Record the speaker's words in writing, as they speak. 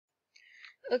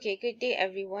Okay, good day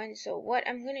everyone. So what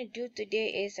I'm going to do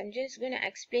today is I'm just going to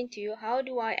explain to you how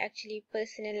do I actually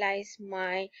personalize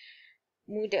my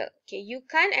Moodle. Okay, you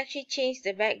can't actually change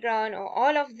the background, or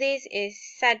all of this is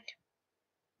set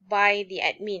by the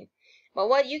admin. But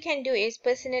what you can do is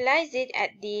personalize it at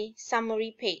the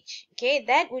summary page. Okay,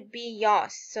 that would be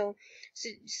yours. So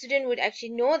student would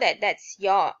actually know that that's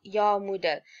your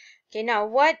Moodle. Okay, now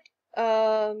what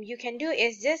you can do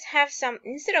is just have some,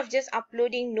 instead of just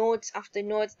uploading notes after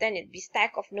notes, then it'd be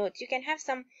stack of notes, you can have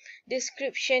some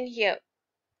description here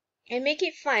and make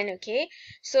it fun. Okay,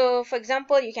 so for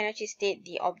example, you can actually state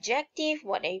the objective,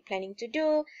 what are you planning to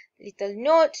do, little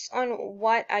notes on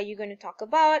what are you going to talk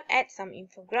about, add some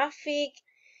infographic,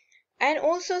 and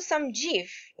also some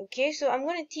GIF. Okay, so I'm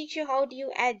going to teach you how do you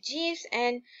add GIFs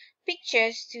and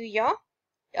pictures to your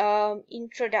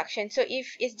introduction. So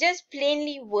if it's just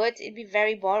plainly words, it'd be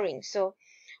very boring. So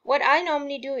what I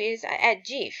normally do is I add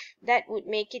GIF. That would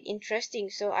make it interesting.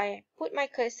 So I put my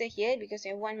cursor here because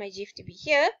I want my GIF to be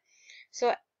here.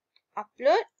 So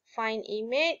upload, find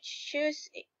image, choose.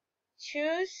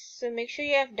 So make sure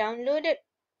you have downloaded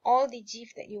all the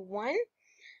GIF that you want,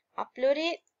 upload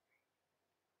it.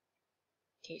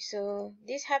 Okay, so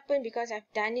this happened because I've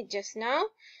done it just now.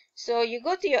 So you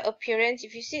go to your appearance.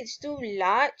 If you see it's too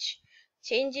large,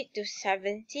 change it to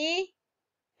 70,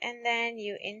 and then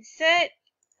you insert,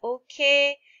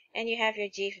 okay, and you have your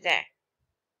GIF there.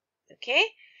 Okay,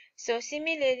 so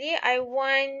similarly I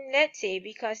want, let's say,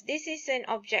 because this is an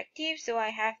objective, so I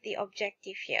have the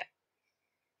objective here.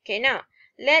 Okay, now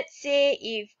let's say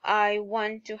if I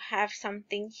want to have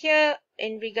something here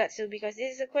in regards to, because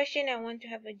this is a question, I want to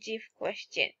have a GIF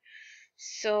question.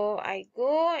 So I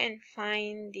go and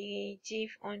find the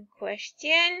GIF on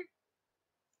question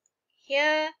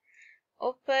here,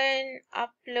 open,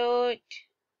 upload.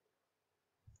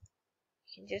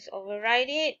 You can just override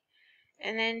it,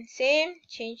 and then same,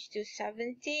 change to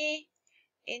 70,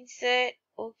 insert,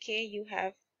 okay, you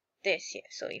have this here.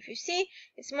 So if you see,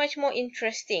 it's much more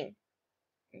interesting.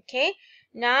 Okay,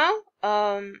 now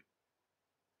I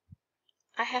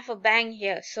have a bang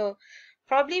here, so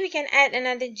probably we can add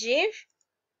another GIF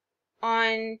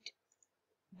on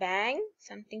bang,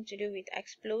 something to do with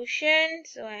explosion.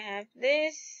 So I have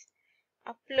this,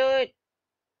 upload,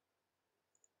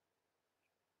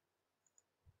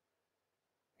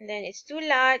 and then it's too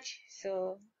large,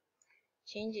 so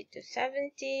change it to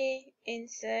 70,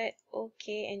 insert,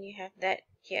 okay, and you have that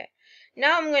here.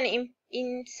 Now I'm going to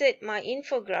insert my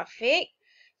infographic.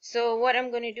 So what I'm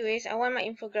going to do is I want my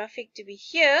infographic to be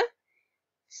here,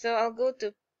 so I'll go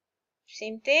to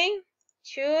same thing,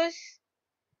 choose,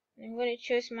 I'm going to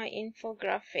choose my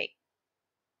infographic.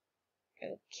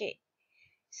 Okay,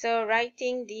 so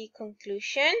writing the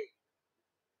conclusion,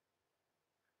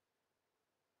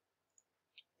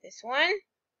 this one,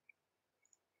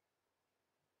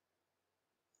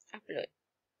 upload.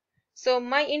 So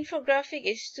my infographic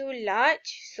is too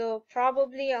large, so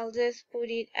probably I'll just put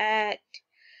it at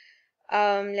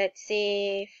let's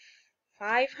say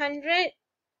 500,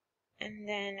 and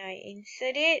then I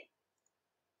insert it.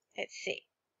 Let's see,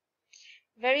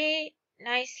 very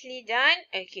nicely done.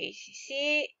 Okay, so you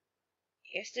see,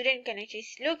 your student can actually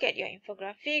look at your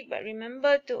infographic, but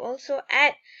remember to also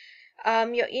add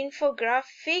your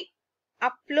infographic,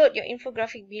 upload your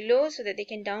infographic below so that they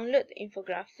can download the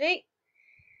infographic.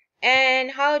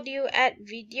 And how do you add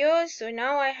videos? So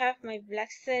now I have my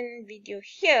lesson video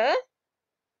here.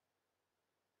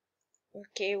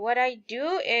 Okay, what I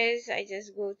do is I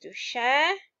just go to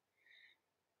share,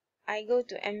 I go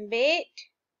to embed,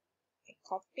 I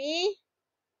copy,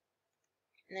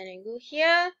 and then I go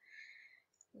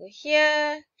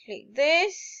here, click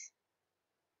this,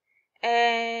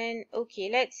 and okay,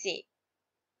 let's see.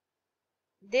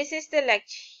 This is the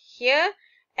lecture here,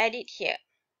 edit here.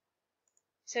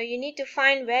 So you need to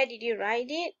find where did you write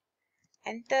it,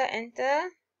 enter, enter,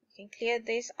 you can clear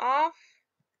this off,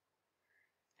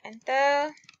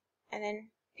 enter, and then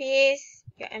paste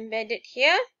your embedded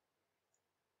here,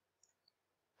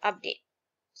 update.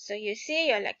 So you see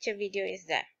your lecture video is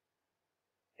there.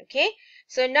 Okay,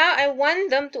 so now I want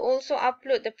them to also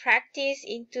upload the practice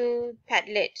into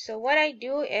Padlet. So what I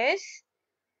do is,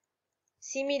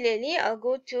 similarly, I'll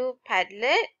go to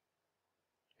Padlet,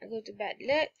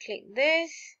 click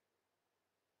this,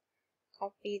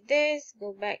 copy this,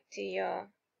 go back to your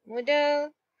Moodle,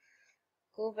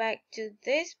 go back to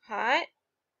this part,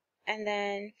 and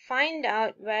then find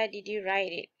out where did you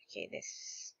write it. Okay,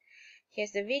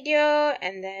 here's the video,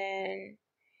 and then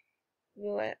we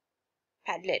will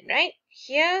Padlet right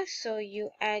here, so you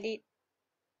add it,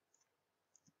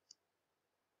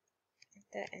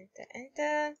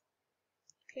 enter,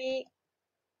 click,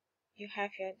 you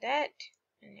have your that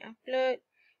and upload.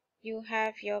 You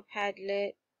have your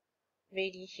Padlet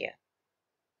ready here.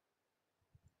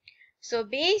 So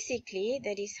basically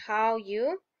that is how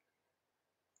you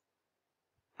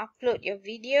upload your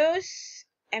videos,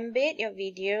 embed your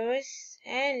videos,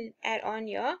 and add on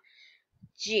your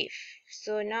GIF.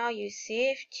 So now you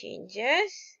save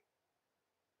changes.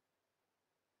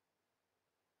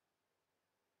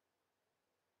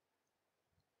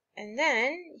 And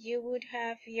then you would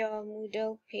have your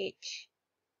Moodle page.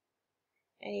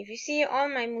 And if you see, all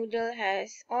my Moodle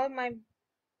has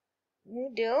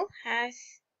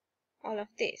all of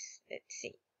this. Let's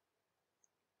see.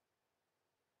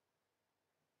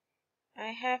 I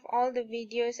have all the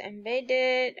videos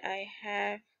embedded. I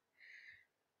have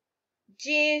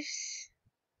GIFs.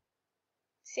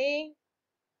 See?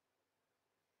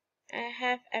 I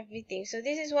have everything. So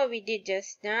this is what we did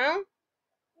just now.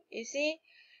 You see?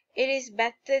 It is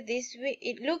better this way.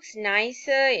 It looks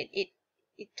nicer. It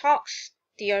talks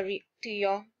to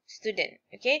your student.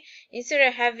 Okay? Instead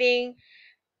of having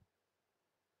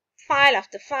file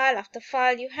after file after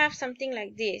file, you have something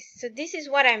like this. So this is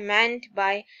what I meant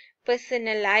by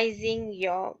personalizing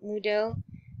your Moodle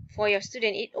for your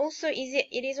student. It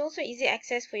is also easy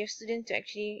access for your student to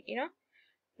actually,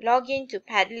 log into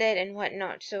Padlet and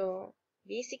whatnot. So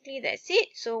basically that's it.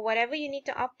 So whatever you need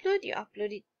to upload, you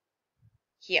upload it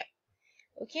here.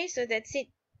 Okay, so that's it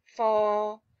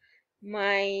for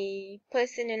my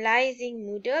personalizing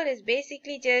Moodle. Is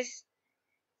basically just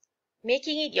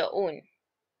making it your own.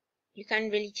 You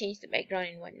can't really change the background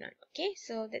and whatnot. Okay,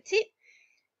 so that's it.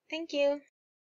 Thank you.